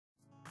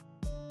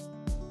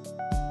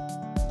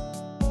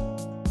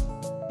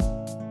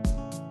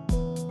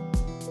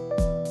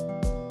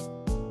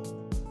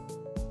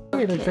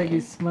he looks like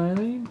he's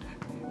smiling.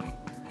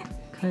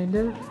 Kind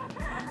of.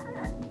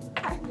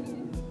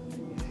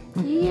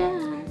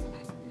 Yeah.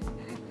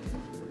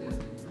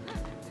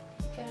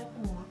 Get up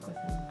and walk with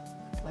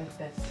him. Like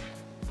this.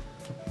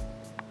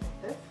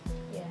 This?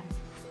 Yeah.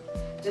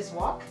 Just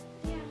walk?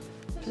 Yeah.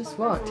 Just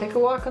walk. Take a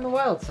walk on the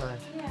wild side.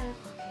 Yeah.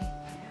 Okay.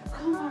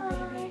 Come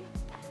on, baby.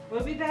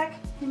 We'll be back.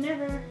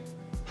 Never.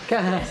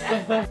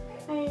 I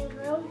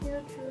love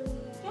you too.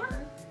 Yeah.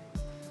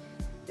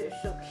 You're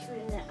so cute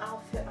in that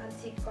outfit,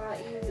 Auntie got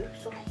you. You're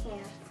so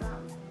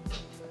handsome.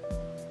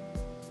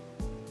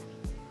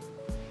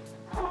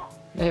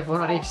 They have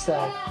one on each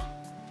side.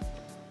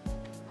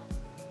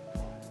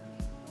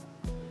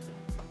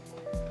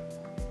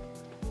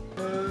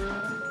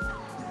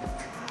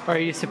 Are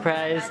you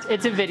surprised?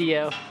 It's a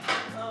video.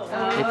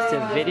 It's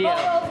a video.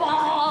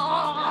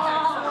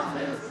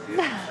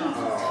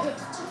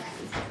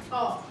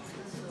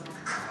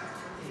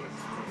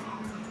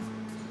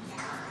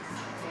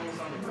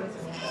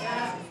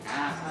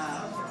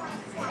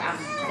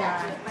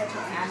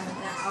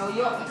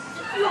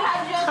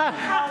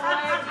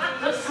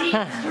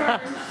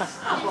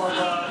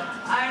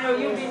 I know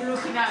you've been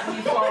looking at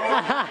me for a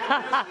while.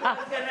 I'm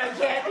gonna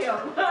get you.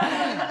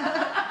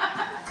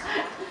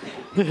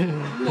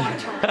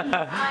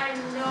 I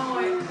know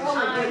it.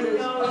 I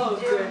know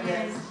you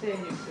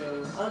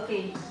do.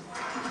 Okay.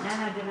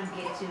 Nana gonna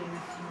get you in a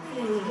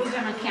few minutes. We're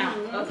gonna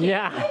count. Okay.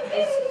 Yeah.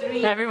 It's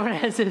 3. Everyone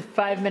has a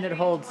 5-minute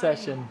hold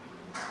session.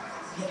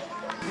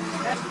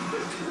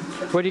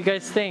 What do you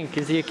guys think?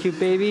 Is he a cute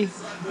baby?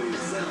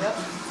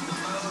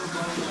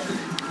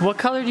 What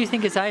color do you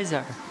think his eyes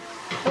are?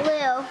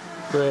 Blue.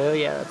 Blue?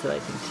 Yeah, that's what I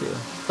think too.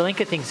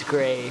 Belinca thinks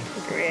gray.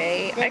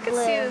 Gray. I could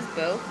see those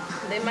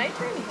both. They might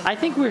turn. I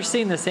think we're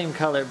seeing the same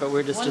color, but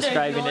we're just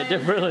describing it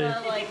differently.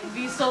 Like,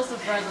 be so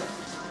surprised.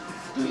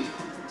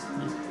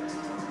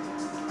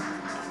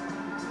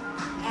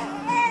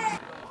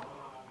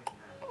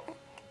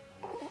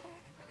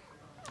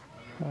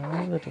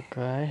 Hi, little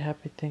guy.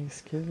 Happy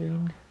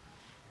Thanksgiving.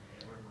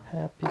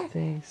 Happy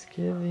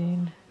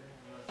Thanksgiving.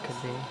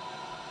 Could be.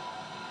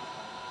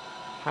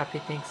 Happy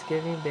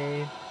Thanksgiving,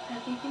 babe.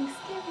 Happy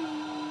Thanksgiving.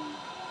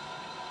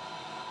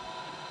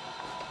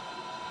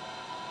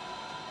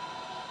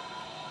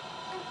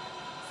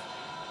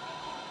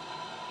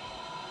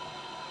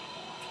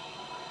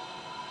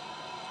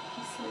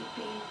 He's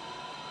sleeping.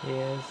 He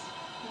is.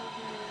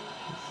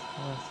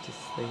 He wants to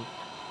sleep.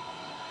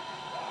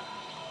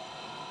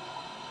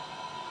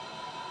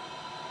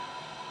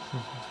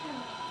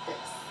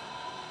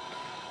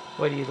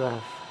 What do you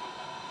love?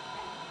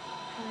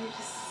 They're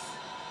just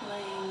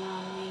laying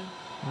on me,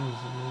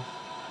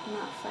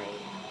 not fighting.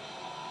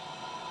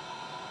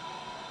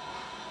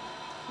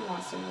 He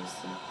wants to go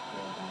sleep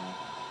real bad.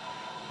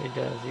 He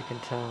does, you can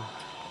tell.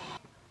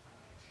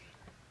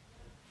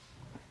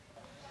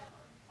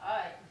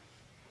 Alright.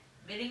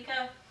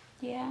 Belinca,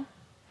 Yeah.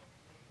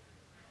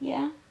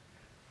 Yeah.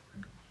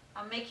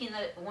 I'm making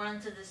a run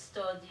to the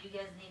store. Do you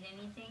guys need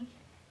anything?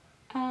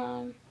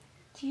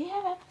 Do you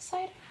have apple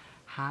cider?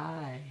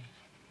 Hi.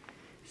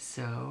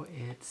 So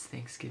it's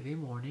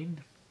Thanksgiving morning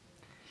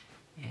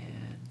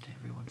and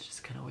everyone's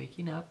just kind of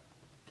waking up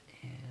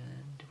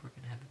and we're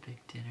gonna have a big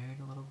dinner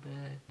in a little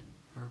bit,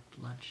 or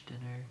lunch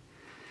dinner.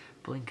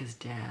 Belinca's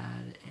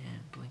dad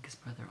and Belinca's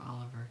brother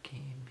Oliver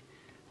came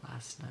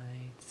last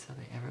night, so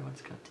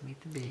everyone's got to meet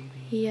the baby.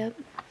 Yep.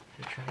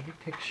 They're trying to get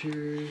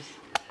pictures.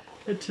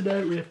 And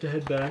tonight we have to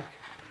head back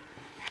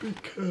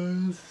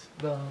because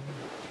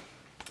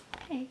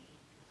Hey.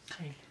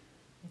 hey,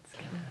 what's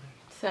gonna happen?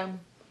 So,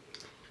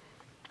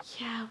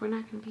 yeah, we're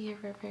not gonna be here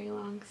for very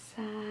long.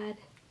 Sad.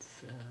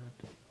 Sad.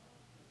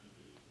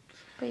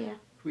 But yeah.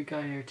 We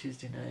got here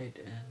Tuesday night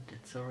and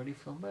it's already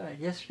flown by.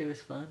 Yesterday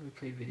was fun. We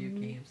played video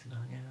games and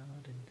hung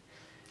out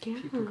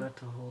and people got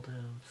to hold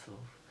him. So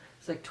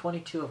it's like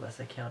 22 of us,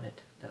 I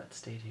counted, that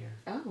stayed here,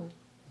 Oh,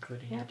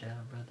 including your dad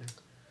and brother.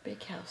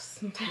 big house.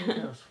 Big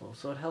house full.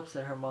 So it helps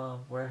that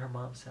we're at her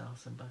mom's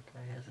house and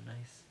Buckeye has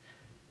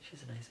she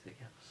has a nice big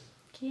house.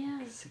 Yeah.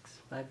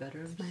 5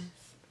 bedrooms, It's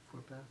nice.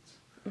 4 baths.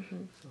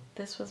 So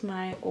This was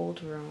my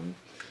old room.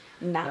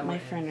 Not that my one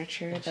is.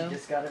 furniture And though. she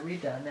just got it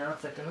redone. Now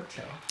it's like a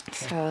hotel.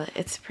 So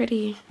it's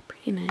pretty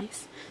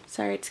nice.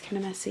 Sorry it's kind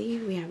of messy.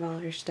 We have all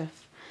her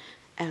stuff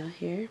out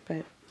here, but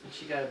And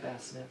she got a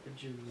bassinet for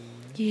Julie.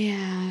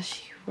 yeah,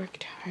 she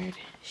worked hard.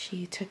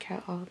 She took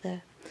out all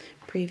the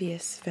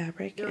previous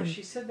fabric. No, and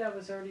she said that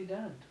was already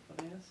done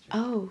when I asked her.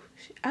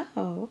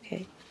 oh,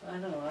 okay. I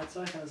know, that's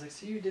why I was like,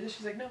 so you did it?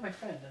 She's like, no, my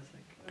friend. I was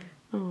like,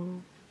 oh.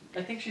 Oh,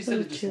 I think she said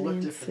Little it just looked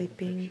Julian's different in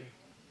the sleeping.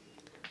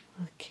 picture.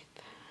 look at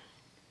that.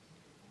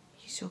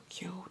 He's so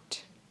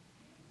cute.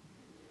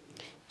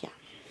 Yeah.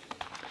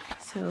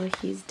 So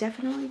he's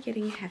definitely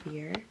getting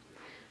heavier.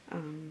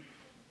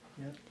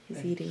 Yep. He's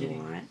And eating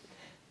getting- a lot.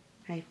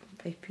 I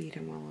feed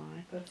him a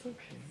lot. That's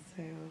okay.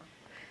 So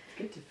It's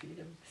good to feed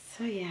him.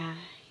 So yeah,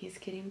 he's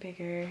getting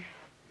bigger.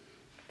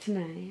 It's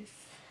nice.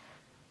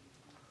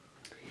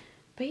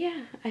 But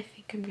yeah, I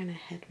think I'm gonna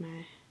head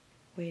my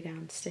way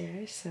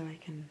downstairs so I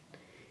can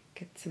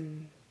get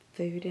some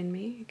food in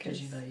me Because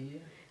because you not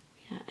eat?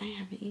 yeah, I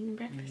haven't eaten You need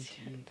breakfast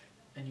to yet. eat.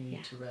 And you need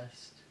Yeah. to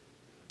rest.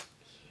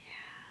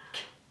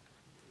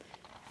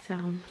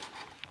 So,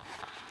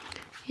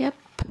 yep.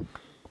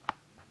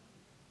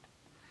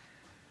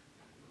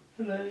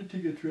 And I need to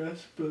get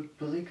dressed, but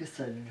Belinca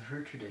said in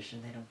her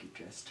tradition they don't get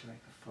dressed till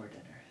right before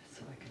dinner,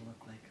 so I can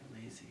look like a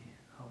lazy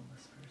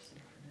homeless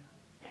person for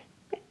now.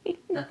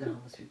 Not that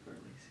homeless people are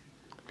lazy.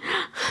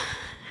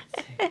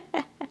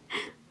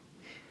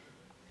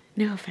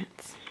 No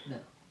offense. No.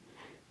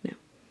 No.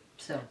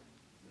 So.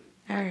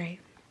 All right.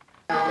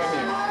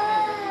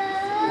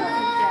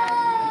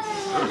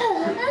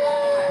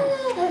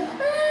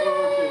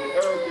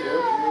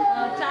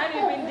 Tiny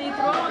been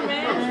dethroned,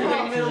 man.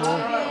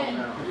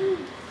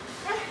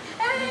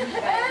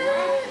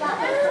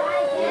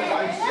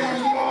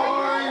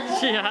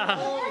 Yeah.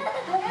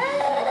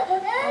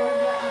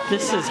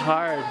 This is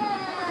hard.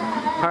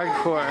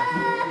 Hardcore.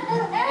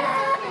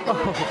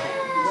 Oh.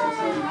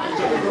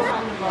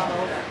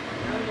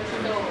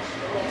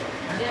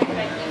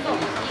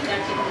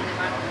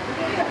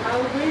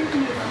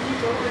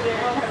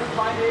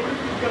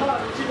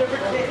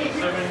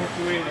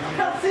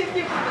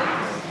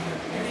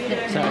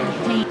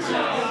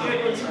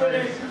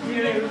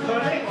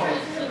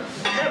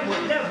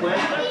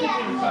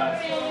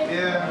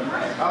 Yeah,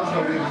 I was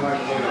gonna leave him like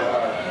a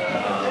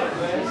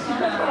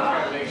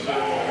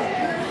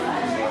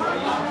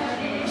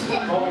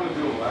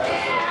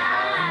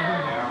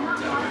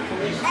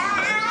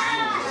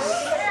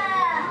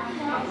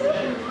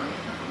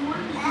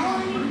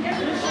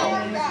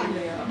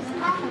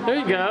There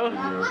you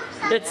go.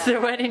 It's the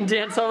wedding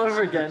dance all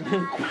over again.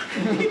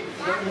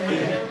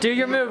 Do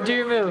your move, do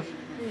your move.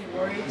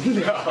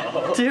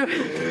 No. Do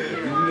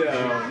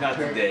No, not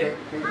today.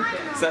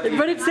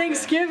 But it's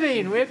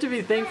Thanksgiving. We have to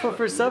be thankful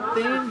for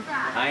something.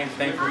 I am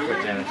thankful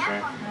for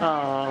Jennifer.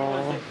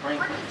 Oh.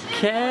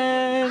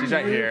 Can She's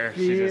right here.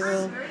 She's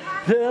just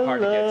the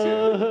hard to get to.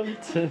 love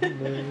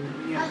tonight?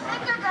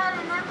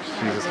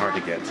 She's just hard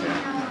to get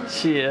to.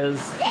 She is.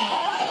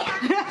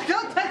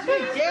 Don't touch me,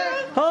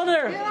 Jared. Hold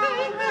her.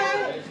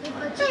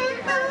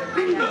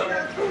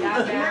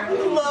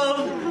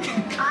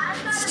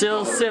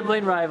 Still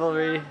sibling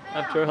rivalry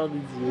after all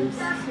these years.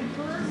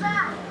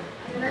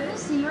 Let me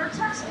see your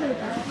test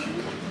paper.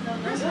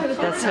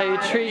 That's how you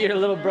treat your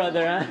little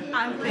brother, huh?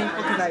 I'm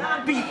thankful because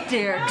I beat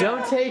Jared.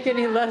 Don't take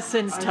any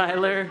lessons,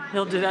 Tyler.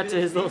 He'll do that to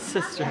his little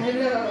sister. And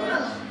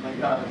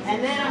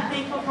then I'm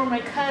thankful for my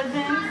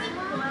cousins,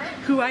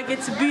 who I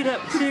get to beat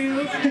up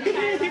too.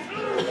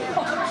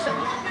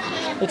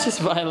 It's just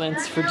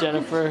violence for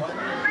Jennifer.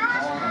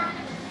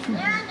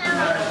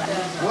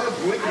 What if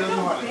Blake doesn't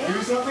know how to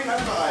do something? I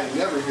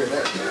never hear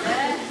that.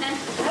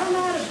 I don't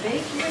know how to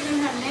bake. You're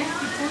gonna have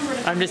nasty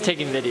cornbread. I'm just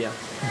taking video.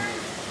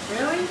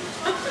 Really?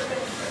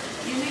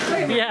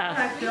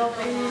 Yeah.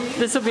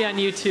 This will be on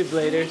YouTube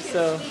later,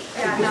 so.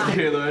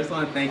 Dear Lord, I just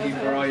want to thank you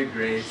for all your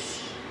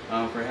grace,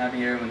 for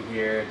having everyone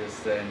here,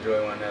 just to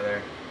enjoy one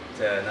another,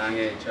 to not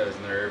get each other's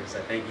nerves.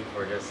 I thank you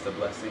for just the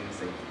blessings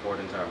that you've poured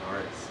into our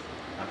hearts.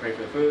 I pray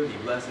for the food, you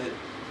bless it,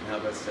 and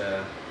help us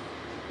to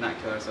not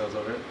kill ourselves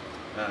over it.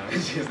 In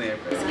Jesus' name I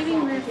pray.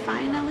 Thanksgiving, we're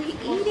finally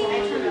eating.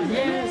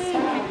 Yes,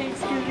 happy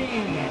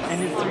Thanksgiving.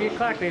 And it's 3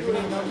 o'clock, we've been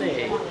eating all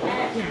day.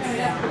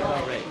 Yes.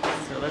 Alright,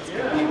 so let's go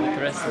eat with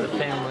the rest of the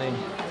family.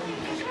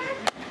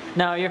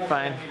 No, you're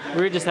fine.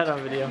 We were just had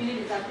on video. You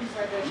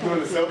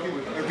doing a selfie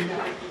with other people?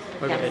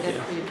 What did I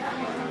do?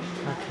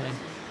 Okay.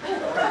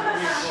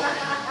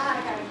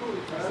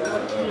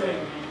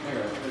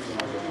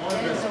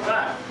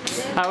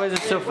 How is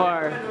it so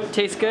far?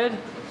 Tastes good?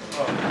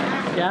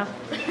 Yeah?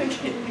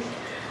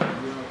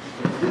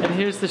 And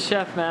here's the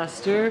chef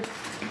master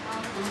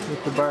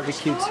with the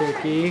barbecue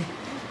turkey.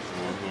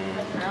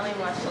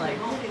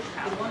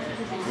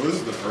 Well, this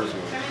is the first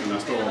one, and I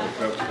stole all the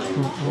cups.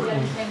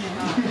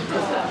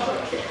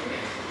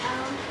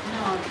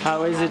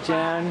 How is it,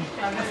 Jan?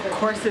 Of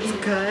course it's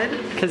good.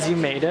 Because you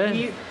made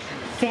it.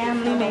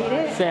 Family made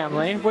it.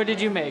 Family. What did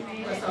you make?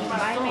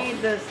 I made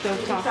the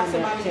stovetop and the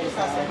potato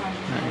salad.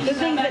 The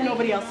things that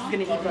nobody else is going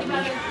to eat but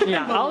me.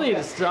 Yeah, I'll eat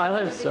it. I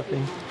love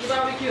stuffing.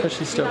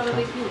 Especially stovetop.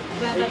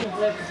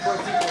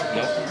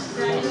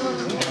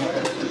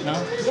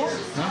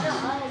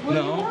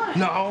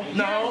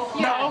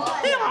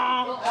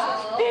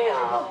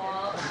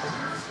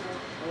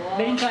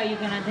 Belinca, are you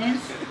gonna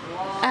dance?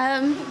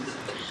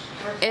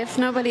 If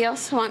nobody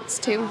else wants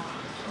to,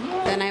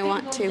 then I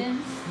want to.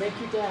 Make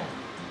your dad.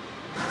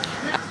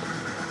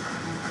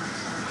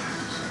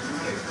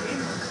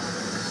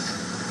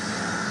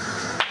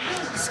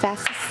 He's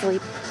fast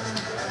asleep.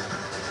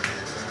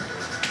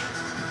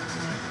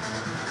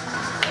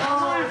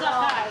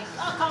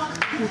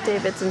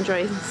 David's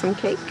enjoying some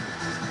cake.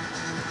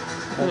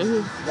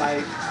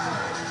 Right.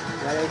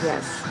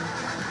 Yes.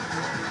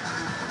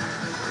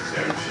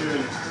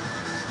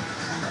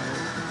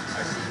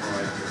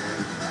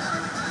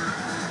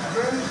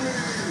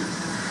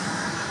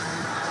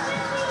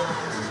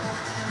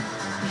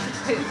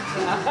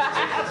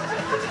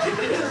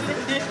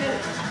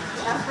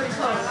 That's pretty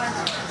close.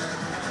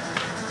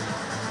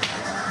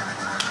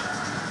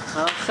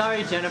 Oh,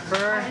 sorry,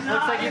 Jennifer.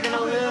 Looks like you're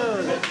gonna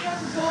lose.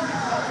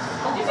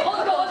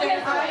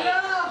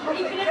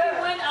 Even if you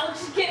win, I'll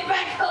just get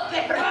back up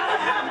there.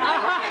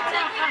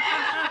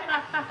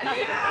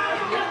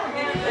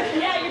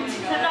 Yeah, you're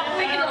not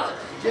big enough.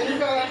 You're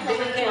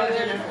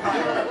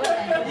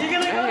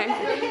gonna go.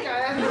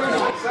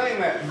 Saying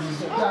that.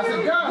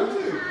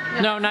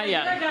 No, not The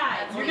yet. guy.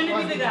 You're gonna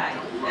be the guy.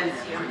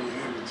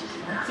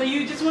 So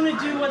you just want to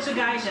do what the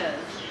guy does.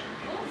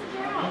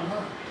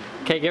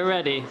 Okay, get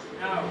ready.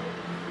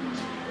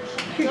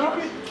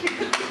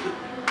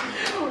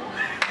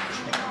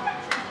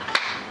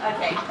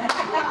 Okay.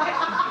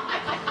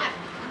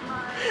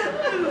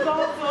 This is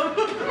awesome.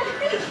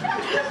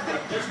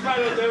 Let's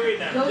follow the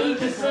rhythm. Do it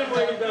the same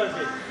way he does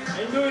it.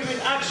 And do it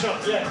with action,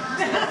 yeah.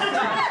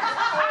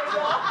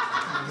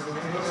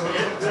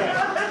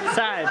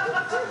 Side.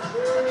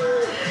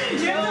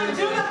 You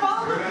do the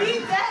ball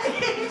repeat that.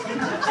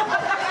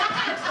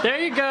 There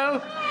you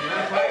go.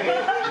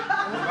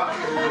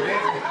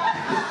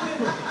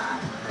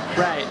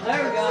 Right.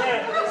 There we go.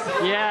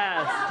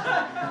 Yes.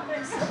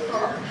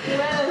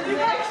 You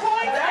got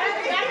points.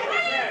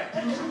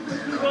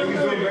 You can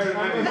do it better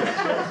than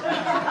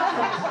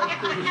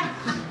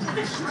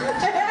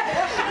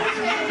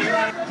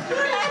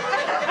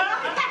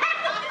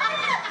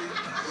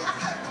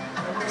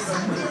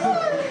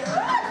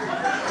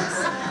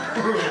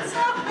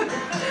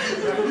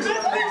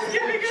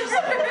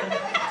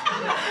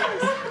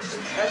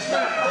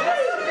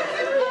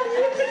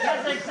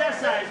That's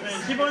exercise, man.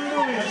 Keep on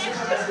doing it.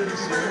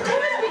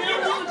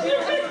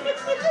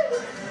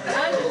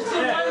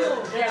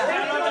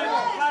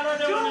 Follow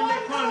the one in the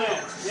corner.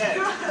 Yeah.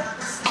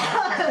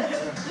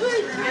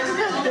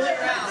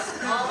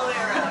 All the way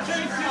around.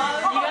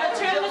 You gotta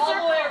turn the all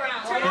the way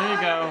around. There you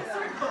go.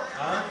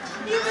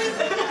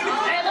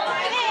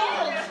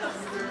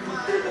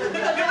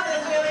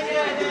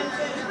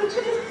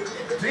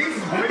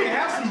 Jesus, baby,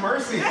 have some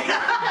mercy.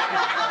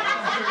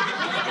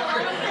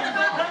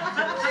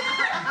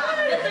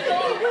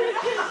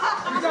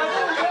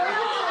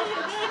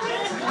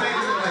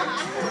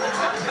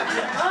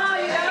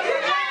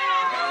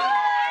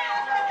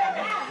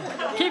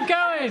 Keep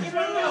going.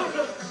 You're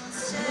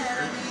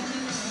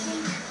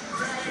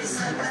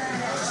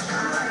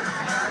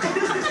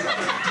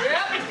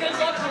having good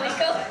luck,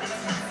 Belinca.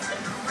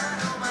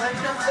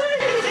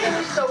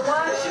 Finish the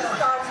one, she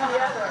starts the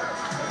other.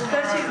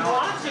 Because she's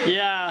watching.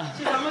 Yeah.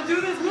 She's, I'm gonna do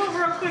this move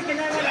real quick and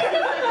then I'm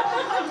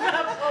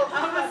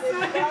gonna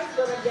switch.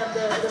 Yeah,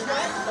 Belinca.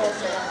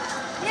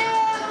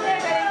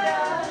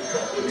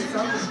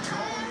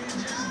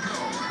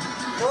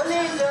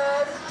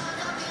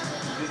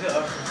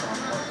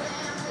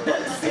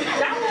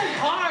 That was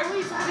hard. What are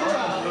you talking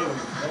about?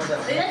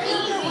 That's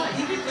easy.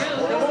 You can do.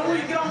 The one where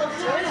you get on the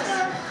floor?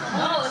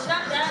 No, it's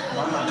not that. You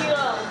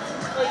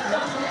like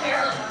jump from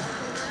here.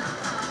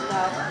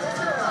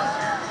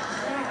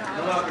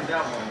 Go up and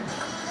down one.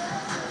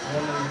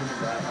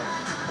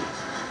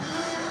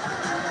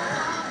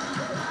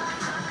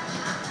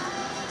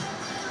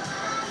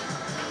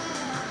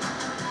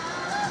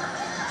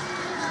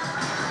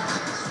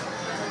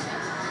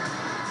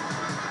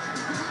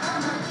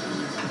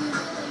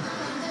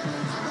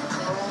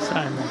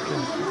 Side,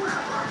 okay.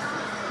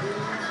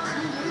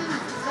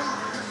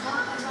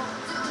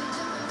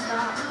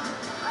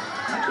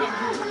 I can't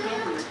do it, can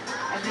you?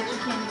 I bet you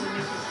can't even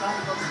make this body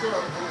go still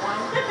for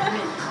 1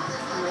 minute.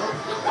 Nope.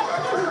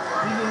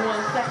 Even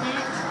 1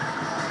 second.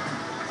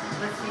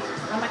 Let's see.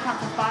 I'm gonna count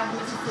to 5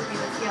 Mississippi.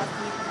 Let's see how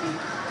slow you can be.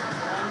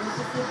 1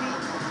 Mississippi.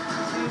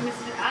 2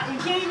 Mississippi. You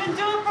can't even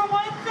do it for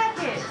 1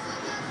 second.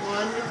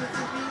 1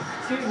 Mississippi.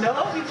 2. No,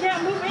 you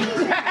can't move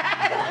anything.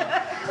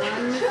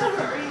 1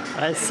 Mississippi.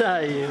 I saw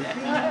you.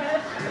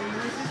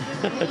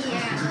 3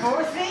 Mississippi.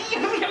 4.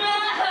 See?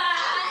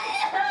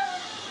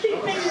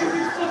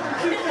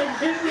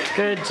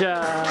 Good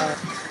job.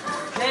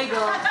 There you go.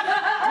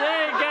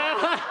 There you go.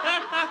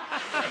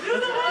 Do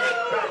the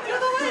wiggle! Do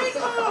the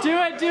wiggle! Do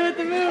it. Do it.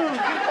 The move.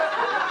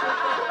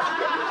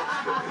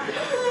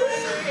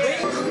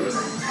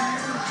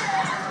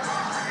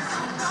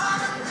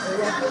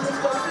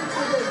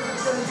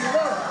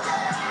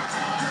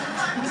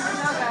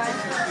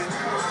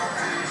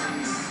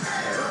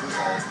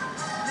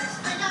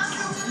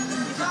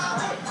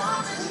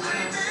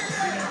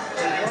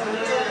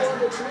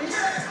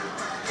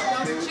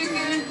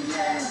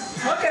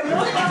 Okay, move on.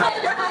 I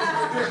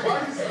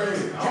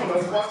don't know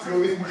what's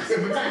going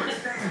on.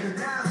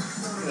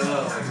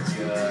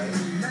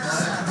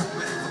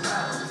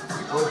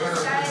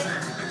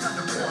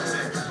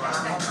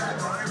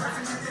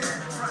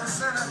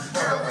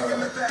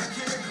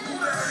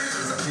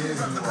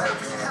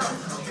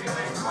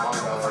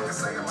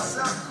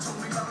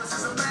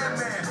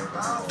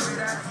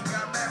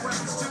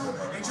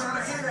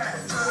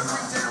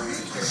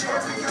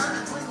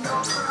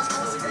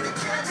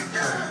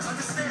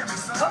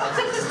 Oh my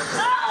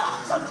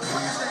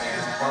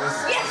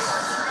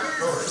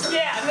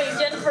Yeah, I mean,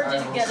 Jennifer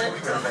didn't get it.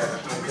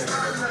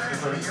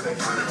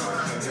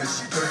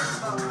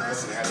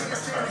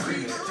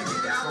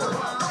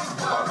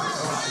 God.